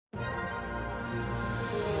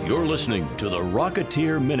You're listening to the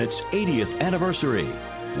Rocketeer Minute's 80th anniversary.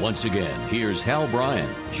 Once again, here's Hal Bryan,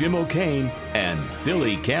 Jim O'Kane, and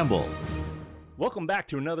Billy Campbell. Welcome back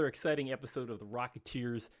to another exciting episode of the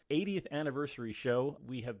Rocketeer's 80th anniversary show.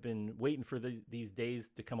 We have been waiting for these days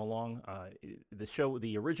to come along.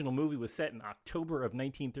 The original movie was set in October of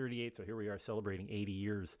 1938, so here we are celebrating 80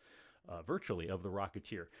 years virtually of the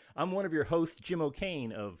Rocketeer. I'm one of your hosts, Jim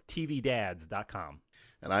O'Kane of TVDads.com.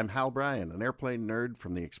 And I'm Hal Bryan, an airplane nerd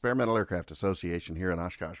from the Experimental Aircraft Association here in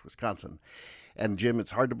Oshkosh, Wisconsin. And Jim,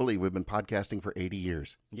 it's hard to believe we've been podcasting for 80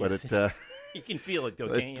 years. Yes, but you can feel it, though,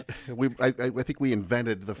 can't you? I think we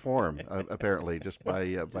invented the form, apparently, just by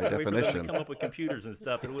definition. We come up with computers and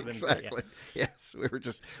stuff. It would have been exactly. Great, yeah. Yes, we were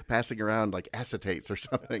just passing around like acetates or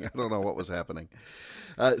something. I don't know what was happening.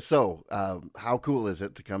 So, how cool is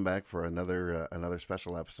it to come back for another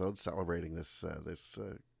special episode celebrating this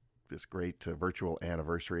great virtual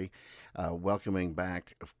anniversary, welcoming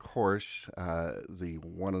back, of course, the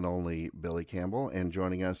one and only Billy Campbell, and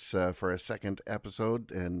joining us for a second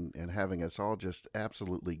episode and having us all just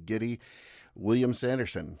absolutely giddy, William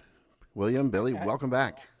Sanderson. William, Billy, welcome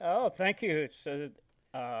back. Oh, thank you. It's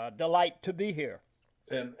a delight to be here.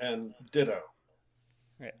 And ditto.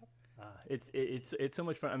 Yeah. It's so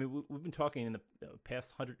much fun. I mean, we've been talking in the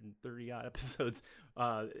past 130 odd episodes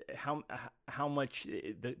how much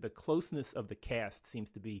the closeness of the cast seems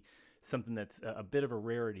to be something that's a bit of a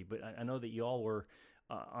rarity. But I know that you all were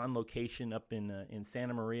on location up in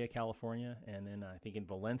Santa Maria, California, and then I think in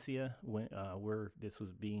Valencia, where this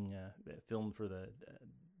was being filmed for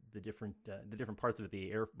the different parts of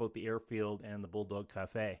both the airfield and the Bulldog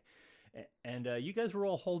Cafe. And you guys were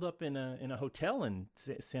all holed up in a hotel in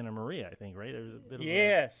Santa Maria, I think, right? There was a bit of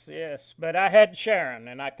yes. But I had Sharon,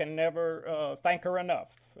 and I can never thank her enough,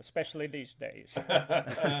 especially these days.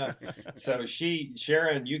 So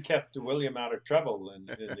Sharon, you kept William out of trouble in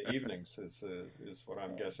the evenings, is what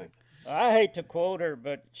I'm guessing. I hate to quote her,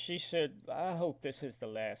 but she said, "I hope this is the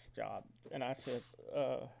last job." And I said,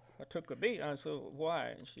 I took a beat. I said, "Why?"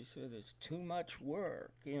 And she said, "It's too much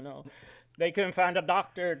work, you know." They couldn't find a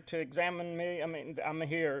doctor to examine me. I mean, I'm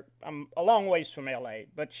a long ways from L.A.,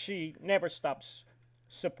 but she never stops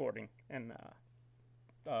supporting, and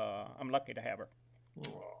I'm lucky to have her.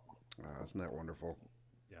 Isn't that wonderful?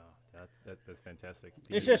 Yeah, that's fantastic.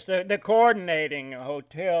 It's just the coordinating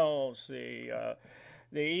hotels, the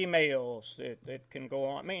emails that can go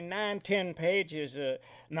on. I mean, 9-10 pages of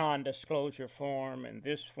non-disclosure form and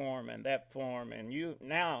this form and that form, and you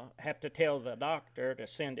now have to tell the doctor to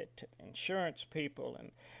send it to insurance people,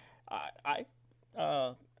 and I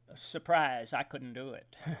surprised I couldn't do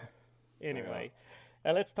it. Anyway,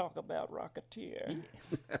 let's talk about Rocketeer.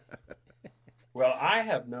 Well, I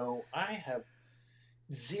have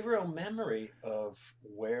zero memory of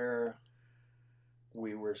where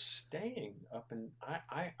we were staying up in.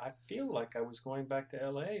 I feel like I was going back to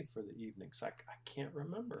L.A. for the evenings. I can't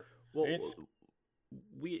remember. Well,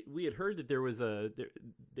 we had heard that there was there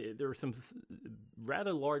were some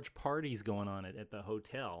rather large parties going on at the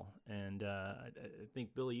hotel, and I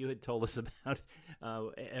think Billy, you had told us about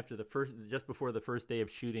after just before the first day of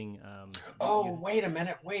shooting. Wait a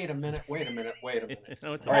minute.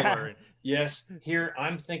 No, it's all right. right. Yes, here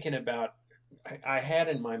I'm thinking about. I had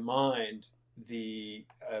in my mind the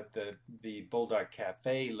Bulldog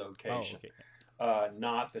Cafe location,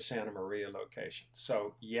 not the Santa Maria location.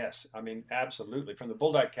 So yes, I mean absolutely. From the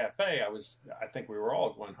Bulldog Cafe, I think we were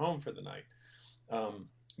all going home for the night.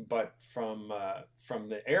 But from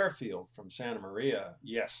the airfield, from Santa Maria,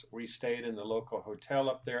 yes, we stayed in the local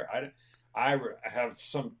hotel up there. I have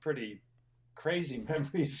some pretty crazy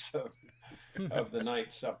memories of the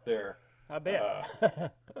nights up there. I bet.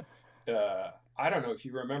 I don't know if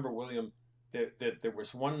you remember, William, that there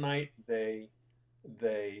was one night they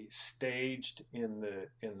staged in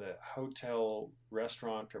the hotel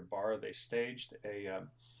restaurant or bar. They staged a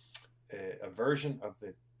version of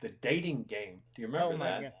the dating game. Do you remember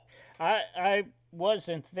that? God. I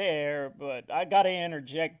wasn't there, but I got to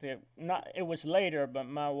interject that it was later, but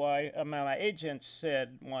my agent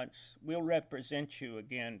said once, "We'll represent you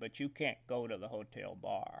again, but you can't go to the hotel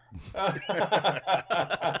bar."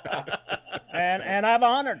 And I've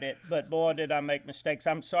honored it, but boy, did I make mistakes.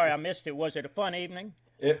 I'm sorry I missed it. Was it a fun evening?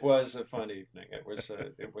 It was a fun evening. It was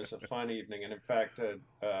a fun evening, and in fact,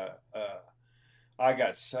 I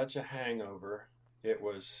got such a hangover. It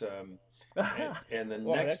was, and the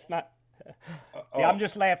well, next. That's not. Yeah, I'm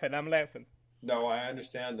just laughing. I'm laughing. No, I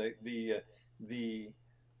understand. The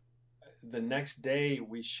next day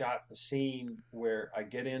we shot a scene where I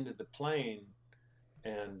get into the plane,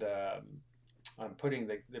 and I'm putting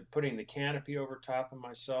the canopy over top of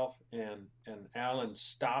myself, and Alan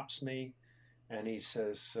stops me, and he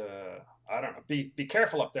says, I don't know, be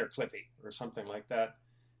careful up there, Cliffy, or something like that.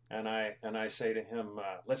 And I say to him,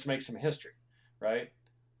 let's make some history, right?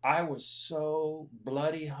 I was so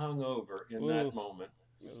bloody hungover in that moment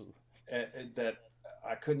that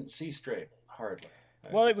I couldn't see straight, hardly.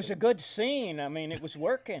 Well, it was a good scene. I mean, it was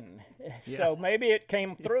working, so maybe it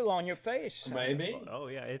came through on your face. Maybe. Oh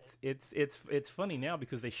yeah, it's funny now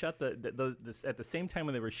because they shot this at the same time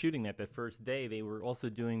when they were shooting that the first day. They were also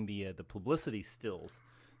doing the publicity stills.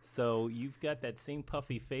 So you've got that same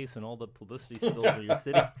puffy face and all the publicity stills where you're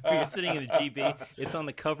sitting in a GB. It's on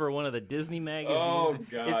the cover of one of the Disney magazines. Oh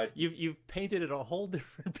God! You've painted it a whole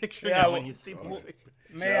different picture now when you see the picture.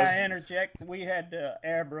 May I interject? We had to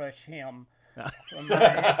airbrush him from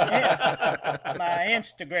my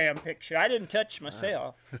Instagram picture. I didn't touch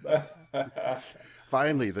myself.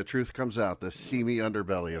 Finally, the truth comes out, the seamy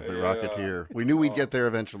underbelly of the Rocketeer. We knew we'd get there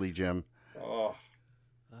eventually, Jim. Oh,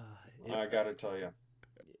 I got to tell you.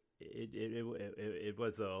 It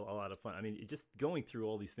was a lot of fun. I mean, just going through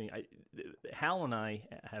all these things. Hal and I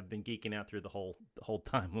have been geeking out through the whole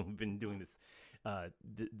time when we've been doing this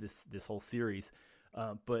whole series.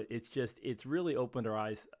 But it's really opened our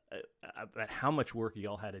eyes about how much work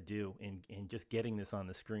y'all had to do in just getting this on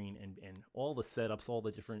the screen and all the setups, all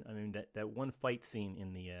the different. I mean, that one fight scene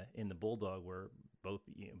in the Bulldog where both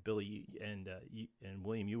Billy and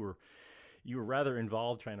William, you were rather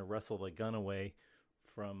involved trying to wrestle the gun away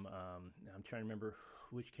from. I'm trying to remember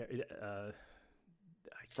which character. I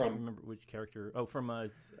can't remember which character. Oh, from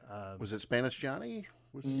was it Spanish Johnny?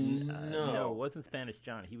 No, it wasn't Spanish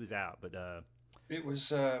Johnny. He was out, but. It was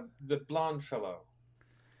the blonde fellow.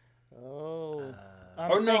 Oh.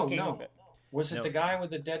 No. Was it the guy with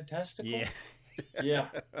the dead testicle? Yeah. Yeah.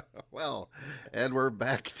 Well, and we're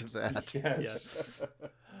back to that. Yes.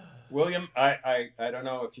 William, I don't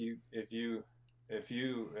know if you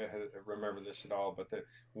remember this at all, but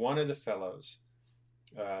one of the fellows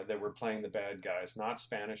that were playing the bad guys, not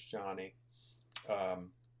Spanish Johnny,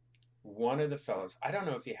 one of the fellows, I don't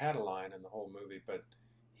know if he had a line in the whole movie, but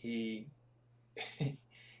we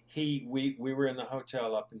were in the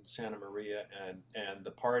hotel up in Santa Maria, and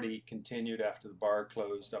the party continued after the bar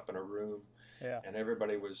closed up in a room, and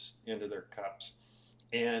everybody was into their cups,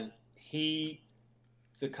 and the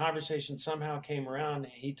conversation somehow came around,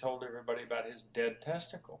 and he told everybody about his dead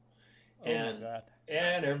testicle, and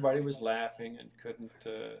everybody was laughing and couldn't,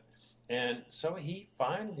 and so he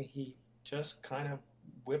just kind of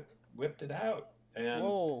whipped it out, and.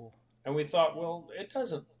 Whoa. And we thought, well,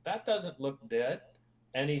 that doesn't look dead.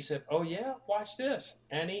 And he said, oh yeah, watch this.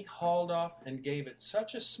 And he hauled off and gave it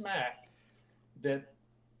such a smack that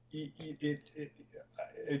it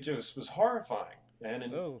just was horrifying. And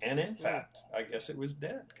in fact, I guess it was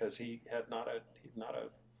dead because he had not a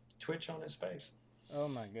twitch on his face. Oh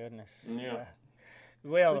my goodness. Yeah.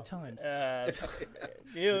 Well, Good times.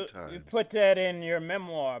 You put that in your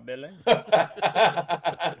memoir, Billy.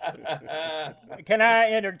 Can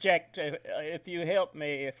I interject? If you help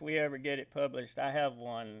me, if we ever get it published, I have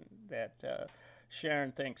one that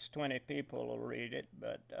Sharon thinks 20 people will read it.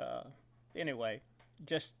 But anyway,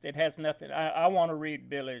 just it has nothing. I want to read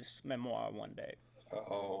Billy's memoir one day.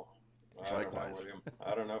 Oh, likewise.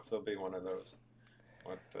 I don't know if there'll be one of those.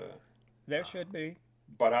 There should be.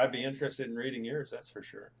 But I'd be interested in reading yours, that's for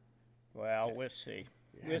sure. Well, we'll see.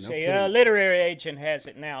 Yeah, we'll see. Literary Agent has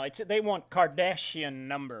it now. They want Kardashian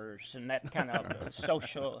numbers and that kind of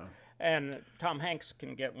social. And Tom Hanks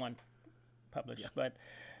can get one published, but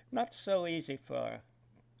not so easy for a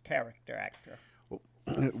character actor. Well,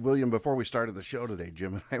 William, before we started the show today,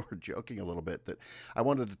 Jim and I were joking a little bit that I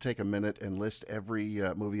wanted to take a minute and list every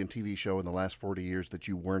movie and TV show in the last 40 years that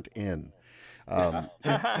you weren't in.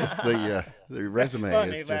 The resume that's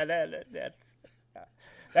funny, is just...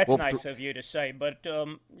 That's well, nice of you to say, but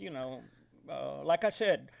like I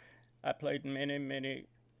said, I played many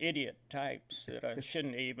idiot types that I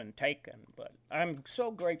shouldn't have even taken, but I'm so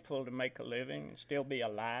grateful to make a living and still be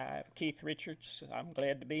alive. Keith Richards, I'm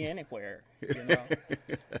glad to be anywhere,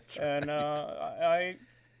 That's right. And I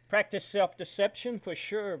practice self-deception for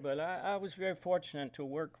sure, but I was very fortunate to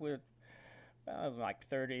work with like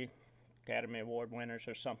 30 Academy Award winners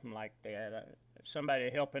or something like that. Somebody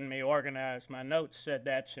helping me organize my notes said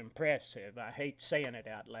that's impressive. I hate saying it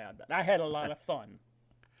out loud, but I had a lot of fun.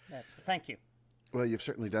 Thank you. Well, you've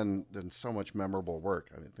certainly done so much memorable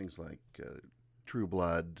work. I mean, things like True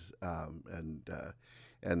Blood, and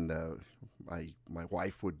my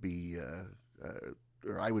wife would be,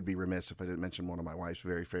 or I would be remiss if I didn't mention one of my wife's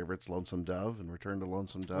very favorites, Lonesome Dove, and Return to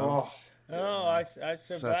Lonesome Dove. Oh, I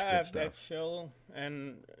survived that stuff. show,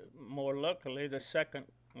 and more luckily, the second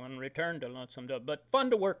one returned to Lonesome Dove. But fun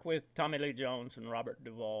to work with Tommy Lee Jones and Robert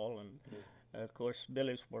Duvall, and of course,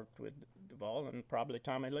 Billy's worked with Duvall and probably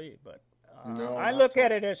Tommy Lee. But I look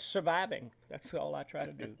at it as surviving. That's all I try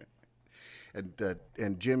to do.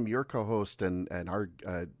 And Jim, your co-host and our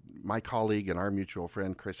my colleague and our mutual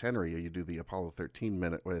friend Chris Henry, who you do the Apollo 13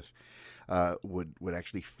 minute with, would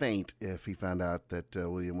actually faint if he found out that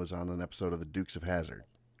William was on an episode of the Dukes of Hazzard.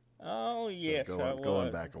 Oh yes,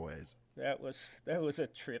 going back a ways. That was a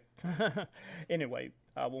trip. Anyway,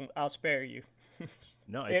 I'll spare you.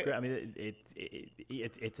 No, it's great. I mean,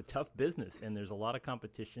 it's a tough business, and there's a lot of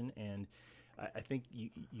competition, and I think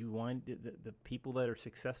you wind the people that are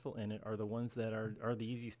successful in it are the ones that are the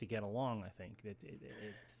easiest to get along. I think it's.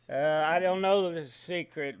 I don't know the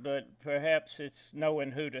secret, but perhaps it's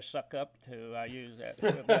knowing who to suck up to. I use that.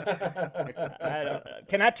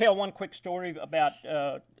 Can I tell one quick story about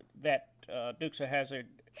that Dukes of Hazzard?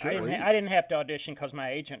 Sure, I didn't have to audition because my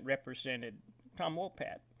agent represented Tom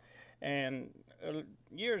Wopat, and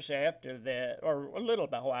years after that, or a little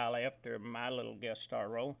while after my little guest star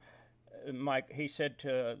role, he said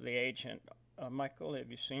to the agent, Michael, have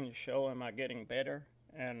you seen the show? Am I getting better?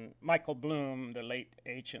 And Michael Bloom, the late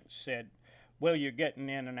agent, said, well, you're getting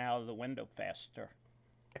in and out of the window faster.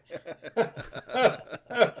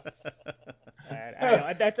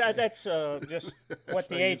 That's just what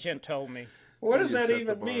the agent told me. What does that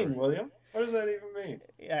even mean, William? What does that even mean?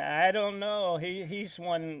 I don't know. He's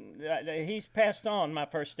passed on, my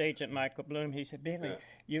first agent, Michael Bloom. He said, Billy,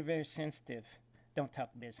 you're very sensitive. Don't talk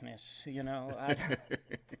business, you know.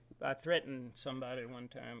 I threatened somebody one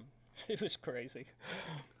time. It was crazy.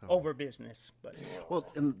 Over business. But well,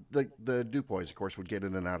 and the Duke boys, of course, would get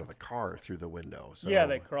in and out of the car through the window. So, yeah,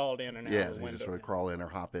 they crawled in and out of the window. Yeah, they just sort of crawl in or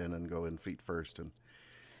hop in and go in feet first, and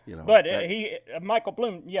you know. But Michael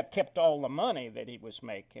Bloom, kept all the money that he was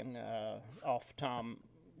making off Tom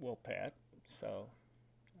Wopat. So.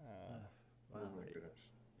 Oh my goodness.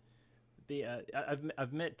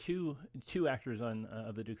 I've met two actors on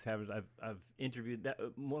of the Dukes of Hazzard. I've interviewed that.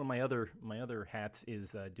 One of my other hats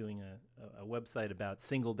is doing a website about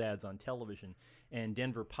single dads on television, and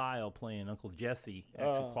Denver Pyle playing Uncle Jesse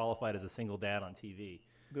actually qualified as a single dad on TV.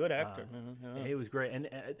 Good actor. It was great, and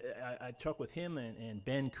I talked with him and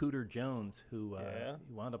Ben Cooter Jones, who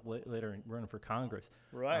wound up later running for Congress.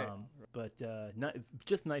 Right. But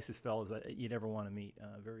just nicest fellows that you'd ever want to meet.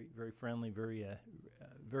 Very very friendly, very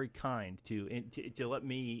very kind to let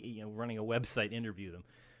me running a website interview them.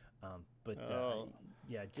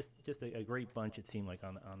 Just a great bunch it seemed like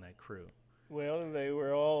on that crew. Well, they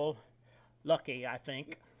were all lucky, I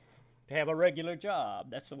think, to have a regular job.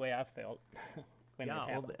 That's the way I felt.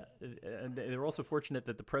 They were also fortunate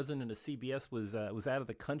that the president of CBS was out of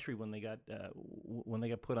the country when they got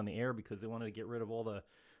put on the air because they wanted to get rid of all the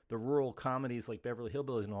rural comedies like Beverly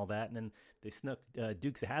Hillbillies and all that, and then they snuck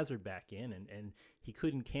Dukes of Hazzard back in, and he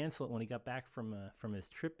couldn't cancel it when he got back from his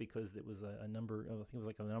trip because it was I think it was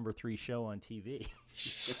like a number 3 show on TV.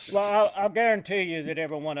 Well, I'll guarantee you that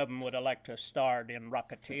every one of them would have liked to have starred in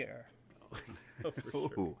Rocketeer.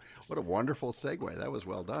 Ooh, what a wonderful segue. That was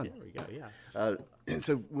well done. There we go, yeah. And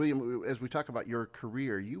so, William, as we talk about your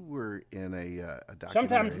career, you were in a documentary.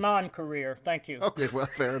 Sometimes non-career, thank you. Okay, well,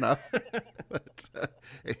 fair enough.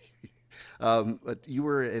 But you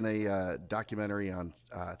were in a documentary on,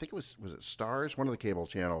 I think was it Stars, one of the cable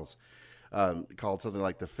channels, called something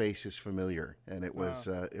like "The Face Is Familiar," and it was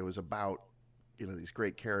about these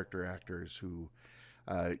great character actors who,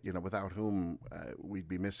 without whom we'd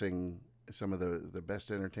be missing some of the best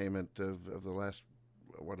entertainment of the last,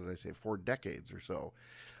 4 decades or so.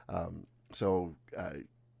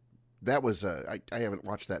 That was I haven't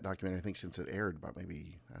watched that documentary, I think, since it aired about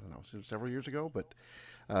maybe, several years ago, but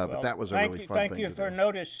that was a really fun thing. Thank you for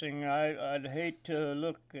noticing. I'd hate to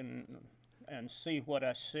look and see what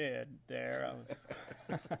I said there.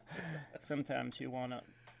 Sometimes you want to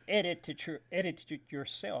edit it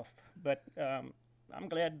yourself, but I'm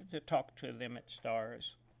glad to talk to them at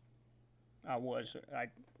Stars.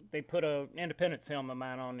 They put an independent film of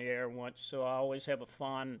mine on the air once, so I always have a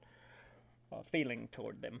fond feeling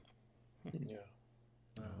toward them. Yeah.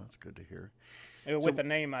 Oh, that's good to hear. With a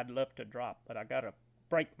name I'd love to drop, but I got to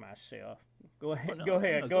break myself. Go ahead. Go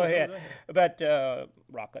ahead. But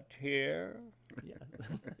Rocketeer. Yeah.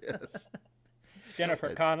 Yes. Jennifer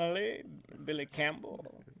Connelly, Billy Campbell.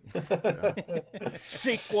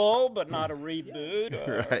 Sequel, but not a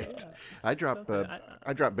reboot. Right. I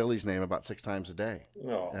drop Billy's name about 6 times a day,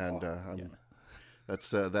 and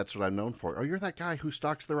that's what I'm known for. Oh, you're that guy who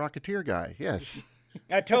stalks the Rocketeer guy. Yes.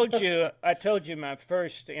 I told you my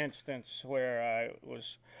first instance where I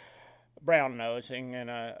was brown nosing,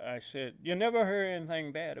 and I said, "You never heard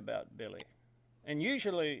anything bad about Billy," and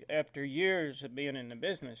usually after years of being in the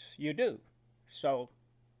business, you do. So,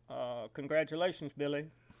 congratulations, Billy.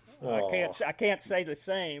 I can't say the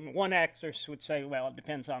same. One actress would say, "Well, it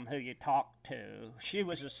depends on who you talk to." She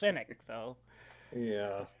was a cynic, though.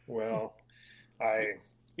 Yeah. Well,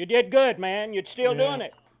 You did good, man. You're still doing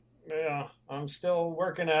it. Yeah, I'm still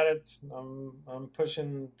working at it. I'm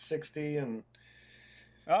pushing 60, and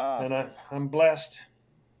I'm blessed.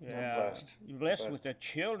 Yeah, I'm blessed. You're blessed with the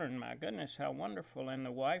children. My goodness, how wonderful! And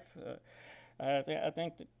the wife. I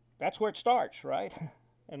think that's where it starts, right?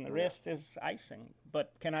 And the rest is icing.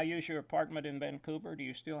 But can I use your apartment in Vancouver? Do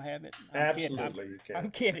you still have it? Absolutely, you can.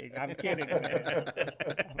 I'm kidding. I'm kidding, man.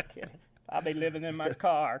 I'm kidding. I'll be living in my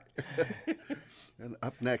car. And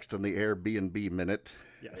up next on the Airbnb Minute.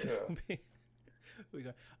 Yes.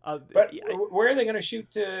 But where are they going to shoot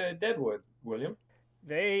Deadwood, William?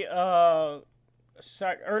 They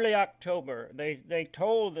start early October. They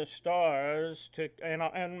told the stars to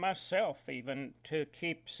and myself even to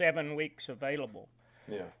keep 7 weeks available.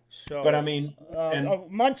 Yeah. So, but I mean,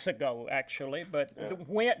 months ago actually. But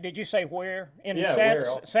when did you say where? In where?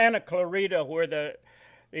 Santa Clarita, where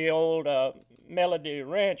the old Melody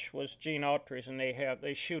Ranch was Gene Autry's, and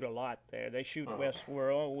they shoot a lot there. They shoot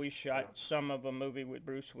Westworld. We shot some of a movie with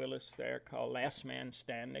Bruce Willis there called Last Man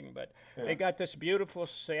Standing. But they got this beautiful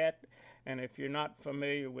set, and if you're not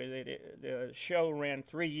familiar with it, the show ran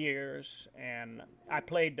 3 years, and I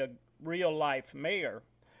played the real life mayor,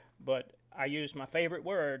 but I used my favorite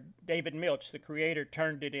word. David Milch, the creator,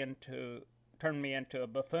 turned me into a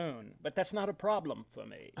buffoon, but that's not a problem for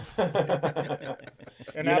me.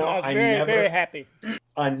 And I was very happy.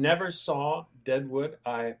 I never saw Deadwood.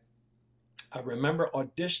 I remember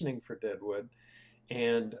auditioning for Deadwood,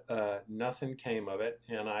 and nothing came of it.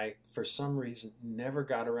 And I, for some reason, never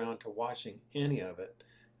got around to watching any of it.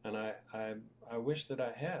 And I wish that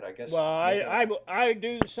I had. I guess. Well, I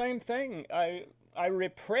do the same thing. I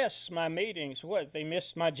repress my meetings. What, they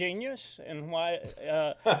missed my genius, and why?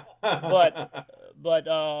 But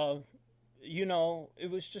you know,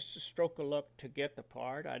 it was just a stroke of luck to get the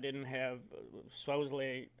part. I didn't have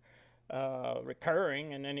supposedly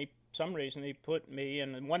recurring, and then some reason he put me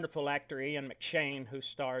and the wonderful actor Ian McShane, who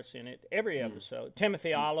stars in it every episode.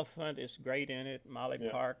 Timothy Oliphant is great in it. Molly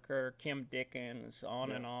Parker, Kim Dickens,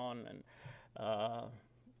 on and on, and.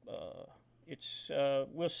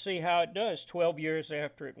 We'll see how it does 12 years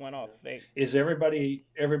after it went off. Is everybody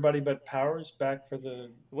but Powers back for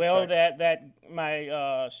the... Well, that my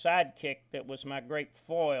sidekick that was my great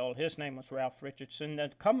foil, his name was Ralph Richardson.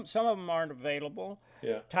 Some of them aren't available.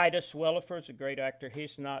 Yeah. Titus Wellifer's a great actor.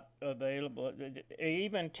 He's not available.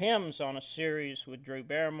 Even Tim's on a series with Drew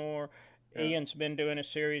Barrymore. Yeah. Ian's been doing a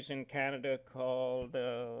series in Canada called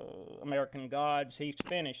American Gods. He's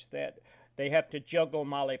finished that. They have to juggle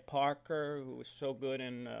Molly Parker, who was so good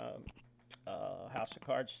in House of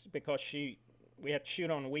Cards, because we have to shoot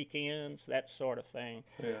on weekends, that sort of thing.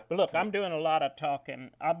 Yeah. But look, I'm doing a lot of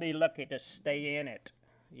talking. I'll be lucky to stay in it,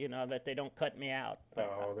 you know, that they don't cut me out. But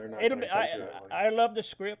they're not going to cut you that way. I love the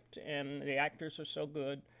script, and the actors are so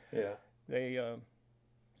good. Yeah. They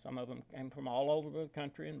some of them came from all over the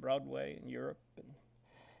country, and Broadway, and Europe, and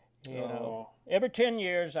you know, every 10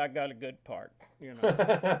 years I got a good part. You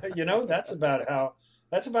know, you know, that's about how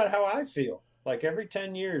I feel. Like every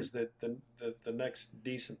 10 years that the next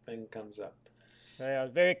decent thing comes up. Yeah,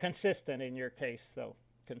 very consistent in your case, though.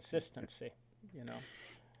 Consistency, you know.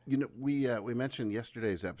 You know, we mentioned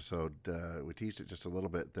yesterday's episode. We teased it just a little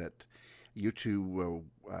bit that you two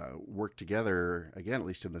worked together again, at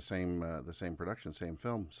least in the same production, same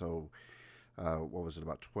film. So. What was it,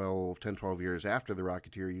 about 12 years after The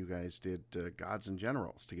Rocketeer, you guys did Gods and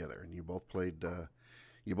Generals together, and you both played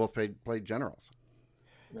generals.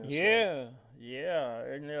 Yeah.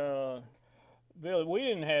 And Bill, we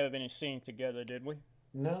didn't have any scene together, did we?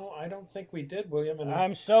 No, I don't think we did, William. And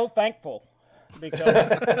I'm so thankful, because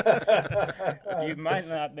you might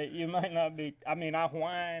not be. I mean, I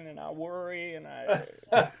whine and I worry and I.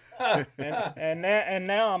 and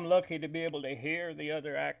now I'm lucky to be able to hear the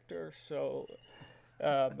other actors. So,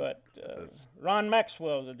 but Ron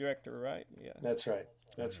Maxwell's the director, right? Yeah, that's right.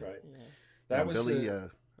 Yeah. That was Billy.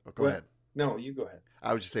 Go ahead. No, you go ahead.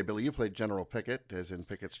 I would just say, Billy, you played General Pickett, as in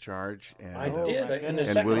Pickett's Charge. And, I did. In the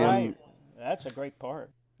second William, right. That's a great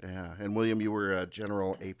part. Yeah, and William, you were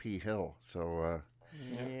General A.P. Hill. So,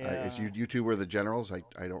 you two were the generals.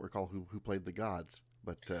 I don't recall who played the gods,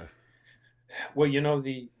 but. Well, you know,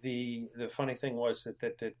 the funny thing was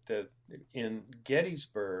that in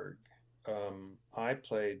Gettysburg, I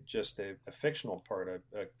played just a fictional part,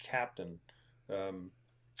 a captain,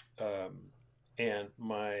 and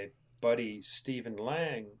my buddy Stephen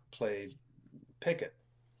Lang played Pickett.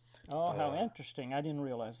 Oh, how interesting! I didn't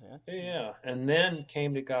realize that. Yeah, and then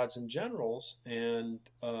came to Gods and Generals, and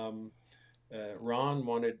Ron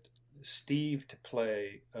wanted Steve to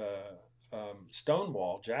play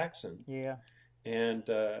Stonewall Jackson. Yeah. And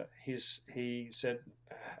he said,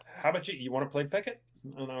 "How about you? You want to play Pickett?"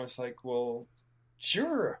 And I was like, "Well,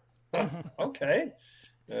 sure, okay."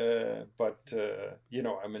 But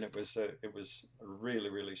I mean, it was really,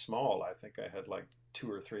 really small. I think I had like 2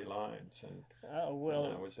 or 3 lines, and that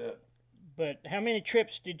was it. But how many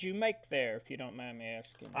trips did you make there, if you don't mind me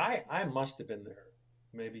asking? I must have been there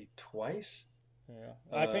maybe twice. Yeah,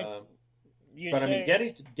 I think. I mean,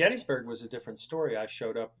 Gettysburg was a different story. I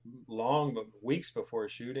showed up weeks before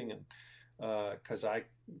shooting, and because I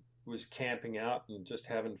was camping out and just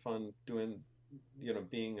having fun doing,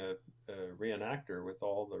 being a reenactor with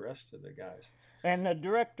all the rest of the guys. And the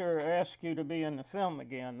director asked you to be in the film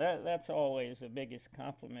again. That's always the biggest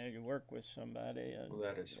compliment. You work with somebody. Well,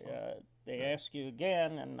 that is fun. They ask you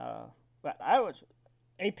again, and but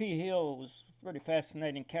A.P. Hill was a pretty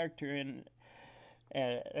fascinating character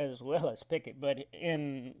as well as Pickett, but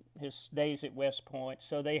in his days at West Point.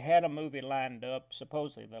 So they had a movie lined up,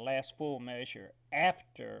 supposedly The Last Full Measure,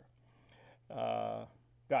 after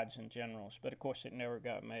Gods and Generals, but of course it never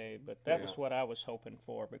got made. But that was what I was hoping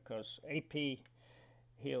for, because A.P.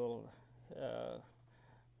 Hill,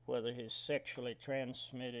 whether his sexually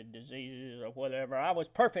transmitted diseases or whatever, I was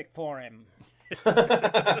perfect for him.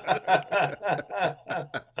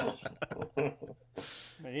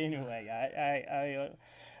 But anyway,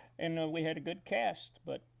 and we had a good cast,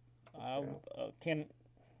 but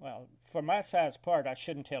for my size part, I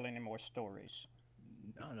shouldn't tell any more stories.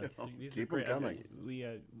 No, keep them coming.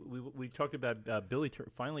 We talked about Billy.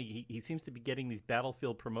 Finally, he seems to be getting these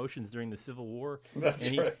battlefield promotions during the Civil War. That's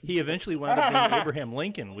right. He eventually wound up being Abraham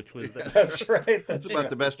Lincoln, which was that's right. That's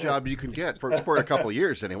about the best job you can get for a couple of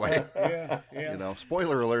years, anyway. Yeah.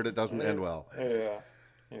 Spoiler alert: it doesn't end well. Yeah.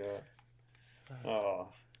 Oh,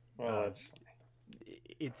 well, that's funny.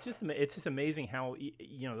 It's just amazing how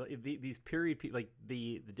these period like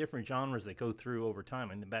the different genres that go through over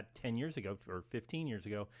time. And about 10 years ago or 15 years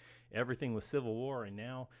ago, everything was Civil War, and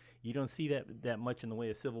now you don't see that much in the way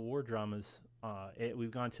of Civil War dramas.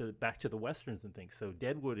 We've gone back to the westerns and things. So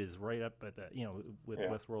Deadwood is right up at the with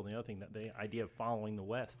Westworld and the other thing, that the idea of following the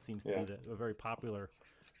West seems to be a very popular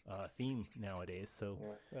theme nowadays. So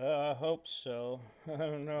I hope so. I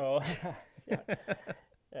don't know.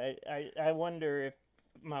 I wonder if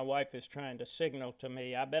my wife is trying to signal to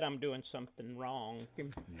me. I bet I'm doing something wrong.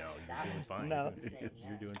 No, you're doing fine. No.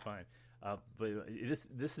 You're doing fine. But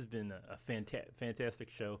this has been a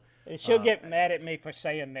fantastic show. And she'll get mad at me for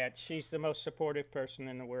saying that. She's the most supportive person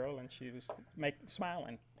in the world, and she was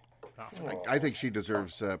smiling. I think she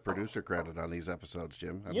deserves producer credit on these episodes,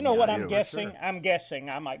 Jim. I'm guessing? Sure. I'm guessing.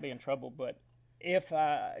 I might be in trouble, but if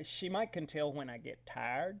she can tell when I get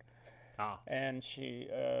tired. And she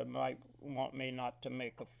might want me not to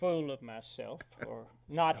make a fool of myself, or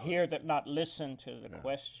not listen to the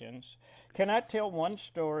questions. Can I tell one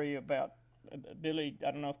story about Billy?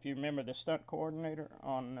 I don't know if you remember the stunt coordinator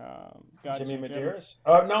on Jimmy Medeiros?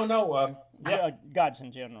 Oh, no. Gods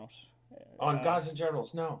and Generals. On Gods and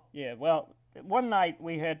Generals, no. Yeah, well, one night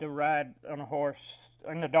we had to ride on a horse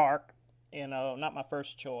in the dark, not my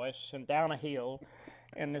first choice, and down a hill,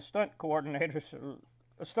 and the stunt coordinators...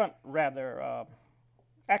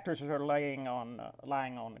 actors are lying on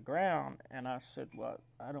the ground, and I said, "Well,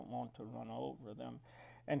 I don't want to run over them,"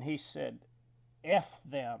 and he said, "F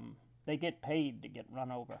them, they get paid to get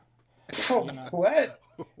run over." What?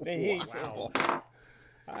 Wow.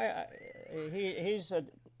 He's a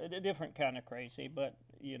different kind of crazy, but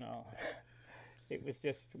it was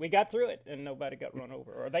just, we got through it, and nobody got run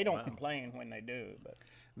over, or they don't complain when they do, but.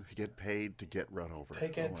 They get paid to get run over. They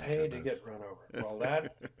get paid to get run over. Well,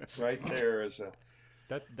 that right there is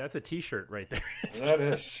that's a T-shirt right there. That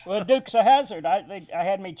is. Well, Dukes of Hazzard. I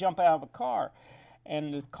had me jump out of a car,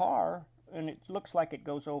 and it looks like it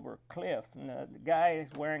goes over a cliff, and the guy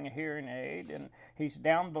is wearing a hearing aid, and he's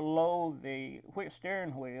down below the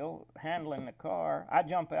steering wheel handling the car. I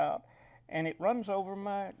jump out, and it runs over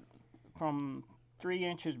from 3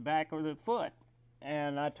 inches back of the foot.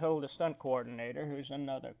 And I told the stunt coordinator, who's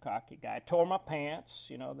another cocky guy, I tore my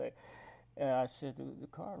pants, I said, the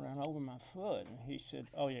car ran over my foot. And he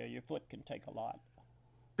said, "Oh, yeah, your foot can take a lot."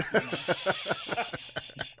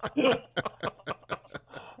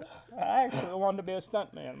 I actually wanted to be a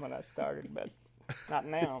stuntman when I started, but Not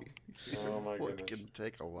now. Oh my Foot goodness. can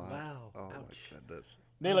take a lot. Wow. Oh Ouch. my goodness.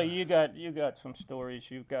 Billy, you got some stories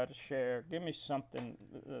you've got to share. Give me something,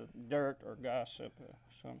 dirt or gossip or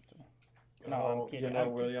something. No, Oh, I'm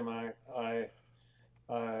kidding. William, I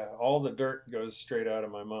all the dirt goes straight out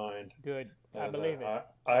of my mind. Good. I And, believe it.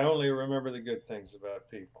 I only remember the good things about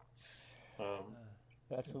people.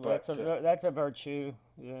 That's a virtue.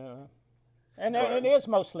 Yeah. And but- it is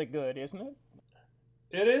mostly good, isn't it?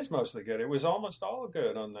 It is mostly good. It was almost all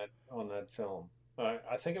good on that film.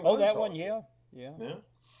 I think it was. Oh, that all one, good. yeah. Yeah.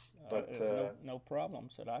 But no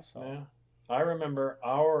problems that I saw. yeah, I remember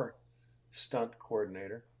our stunt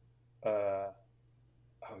coordinator. Oh,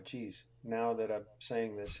 geez. Now that I'm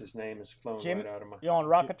saying this, his name has flown right out of my. You on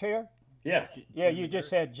Rocketeer? Yeah. Yeah, you just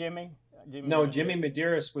said Jimmy. No, Jimmy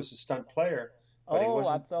Medeiros was a stunt player, but he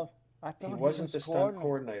wasn't. I thought He wasn't the stunt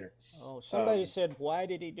coordinator. Oh, somebody said, why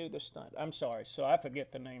did he do the stunt? I'm sorry, so I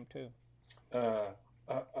forget the name too.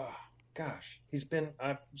 Gosh,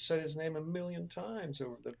 I've said his name a million times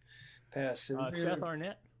over the past. Seth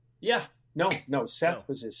Arnett? Yeah. No, Seth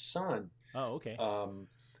was his son. Oh, okay.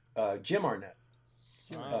 Jim Arnett.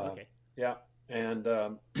 Okay. Yeah, and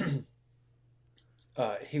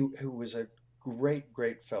he who was a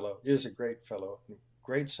great fellow, is a great fellow,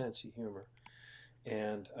 great sense of humor.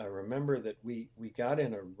 And I remember that we got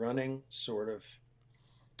in a running sort of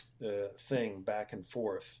thing back and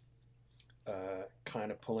forth,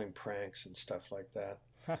 kind of pulling pranks and stuff like that.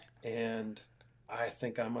 And I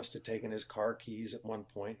think I must have taken his car keys at one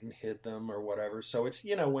point and hid them or whatever. So it's,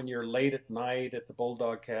 when you're late at night at the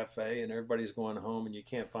Bulldog Cafe and everybody's going home and you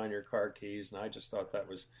can't find your car keys. And I just thought that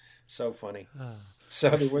was so funny.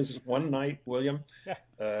 So there was one night, William,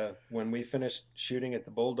 when we finished shooting at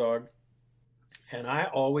the Bulldog, and I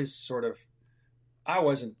always I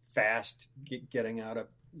wasn't fast getting out of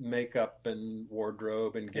makeup and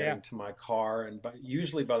wardrobe and getting to my car. And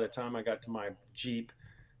usually by the time I got to my Jeep,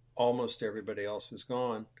 almost everybody else was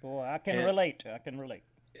gone. Boy, I can relate.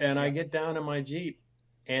 And I get down to my Jeep,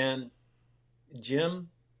 and Jim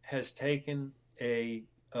has taken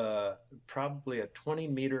probably a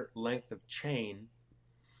 20-meter length of chain,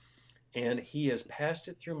 and he has passed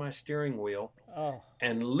it through my steering wheel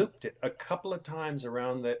and looped it a couple of times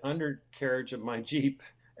around the undercarriage of my Jeep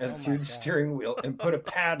and through the steering wheel and put a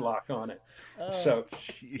padlock on it. So,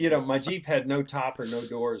 my Jeep had no top or no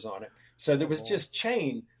doors on it. So there was just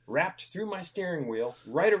chain wrapped through my steering wheel,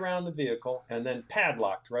 right around the vehicle, and then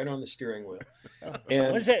padlocked right on the steering wheel.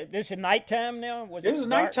 And was it nighttime now? It was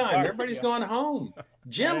nighttime. Everybody's gone home.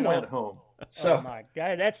 Jim went home. So, oh my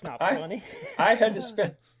God, that's not funny. I had to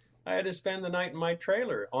spend the night in my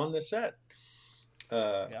trailer on the set.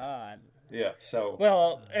 God. Yeah. So.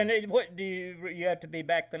 Well, and what do you have to be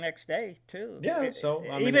back the next day too? Yeah. So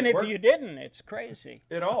even if you didn't, it's crazy.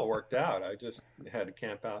 It all worked out. I just had to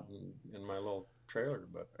camp out in my little trailer,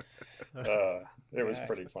 but it was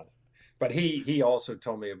pretty funny. But he also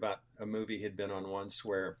told me about a movie he'd been on once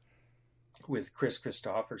with Chris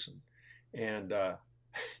Christopherson, and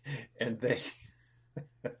they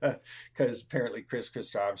because apparently Chris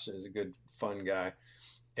Christopherson is a good fun guy,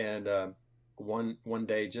 and one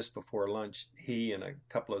day just before lunch, he and a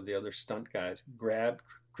couple of the other stunt guys grabbed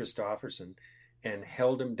Christopherson and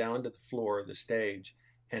held him down to the floor of the stage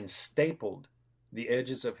and stapled the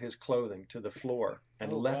edges of his clothing to the floor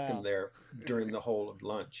and left him there during the whole of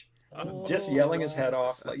lunch. Just yelling his head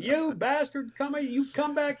off, like, "You bastard, you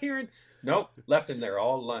come back here!" And nope, left him there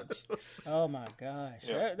all lunch. Oh my gosh,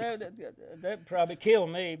 Yeah. that probably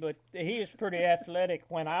killed me. But he was pretty athletic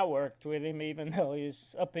when I worked with him, even though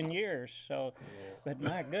he's up in years. So, but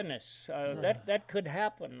my goodness, that could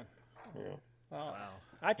happen. Yeah. Wow.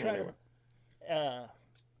 I try Anyway. to.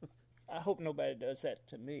 I hope nobody does that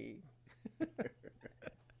to me.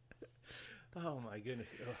 Oh my goodness.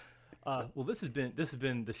 Well, this has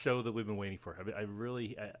been the show that we've been waiting for. I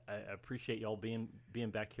really appreciate y'all being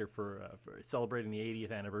back here for celebrating the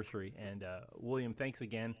 80th anniversary. And William, thanks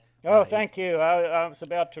again. Oh, thank you. I was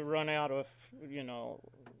about to run out of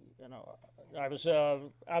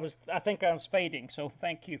I think I was fading. So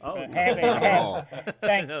thank you for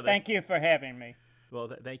thank you for having me. Well,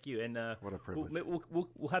 thank you. And what a privilege.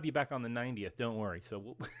 We'll have you back on the 90th. Don't worry.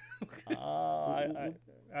 So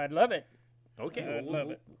I'd love it. Okay,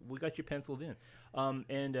 we got you penciled in.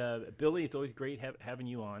 And Billy, it's always great having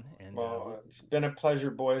you on. And it's been a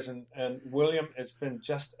pleasure, boys. And William, it's been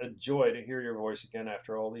just a joy to hear your voice again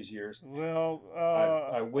after all these years. Well,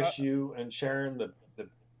 I wish you and Sharon the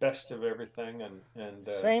best of everything. And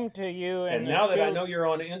same to you. And now that I know you're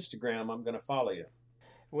on Instagram, I'm going to follow you.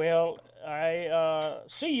 Well, I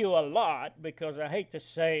see you a lot because I hate to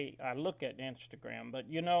say I look at Instagram, but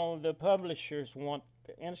you know, the publishers want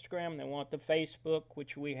the Instagram, they want the Facebook,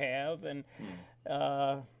 which we have, and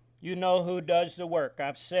you know who does the work.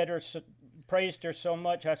 I've said her, praised her so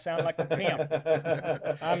much, I sound like a pimp.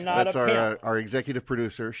 I'm not That's a pimp. our executive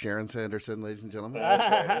producer, Sharon Sanderson, ladies and gentlemen.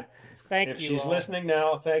 Thank if you. She's listening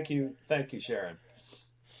now, thank you, Sharon.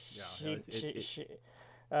 Yeah,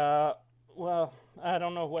 well, I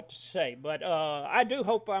don't know what to say, but I do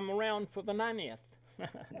hope I'm around for the 90th.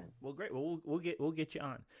 Well, great. Well, we'll get you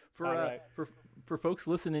on. All right. For folks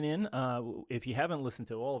listening in, if you haven't listened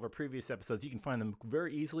to all of our previous episodes, you can find them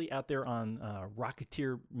very easily out there on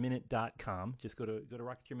rocketeerminute.com. Just go to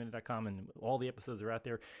rocketeerminute.com, and all the episodes are out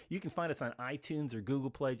there. You can find us on iTunes or Google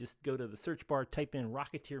Play. Just go to the search bar, type in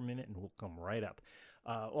Rocketeer Minute, and we'll come right up.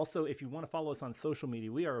 Also, if you want to follow us on social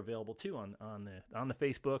media, we are available too on the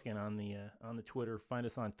Facebook and on the Twitter. Find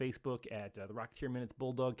us on Facebook at the Rocketeer Minute's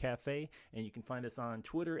Bulldog Cafe, and you can find us on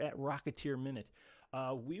Twitter at Rocketeer Minute.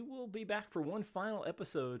 We will be back for one final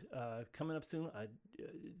episode coming up soon. A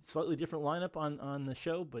slightly different lineup on the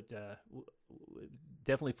show, but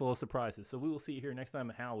definitely full of surprises. So we will see you here next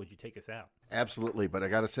time. Hal, would you take us out? Absolutely, but I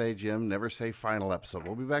got to say, Jim, never say final episode.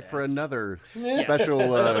 We'll be back for another special,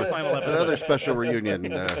 another special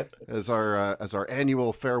reunion as our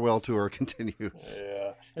annual farewell tour continues.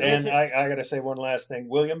 Yeah, and I got to say one last thing,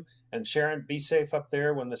 William and Sharon, be safe up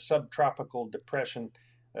there when the subtropical depression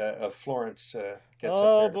of Florence gets up there.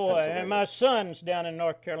 Oh boy, and my son's down in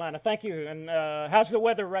North Carolina. Thank you. And how's the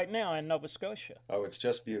weather right now in Nova Scotia? Oh, it's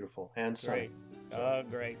just beautiful and sunny.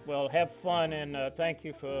 Great. Great. Well, have fun, and thank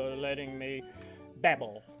you for letting me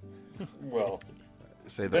babble. Well,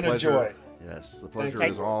 say the been pleasure. a joy. Yes, the pleasure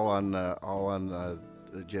is all on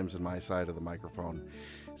Jim's and my side of the microphone.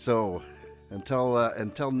 So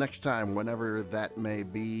until next time, whenever that may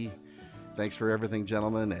be, thanks for everything,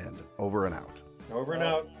 gentlemen, and over and out. Over and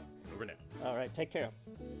out. Over now. All right, take care.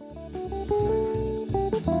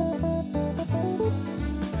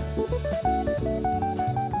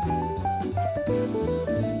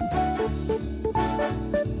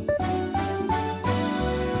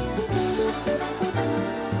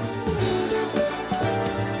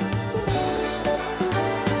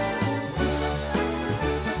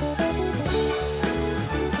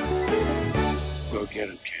 Go get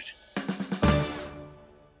him, kid.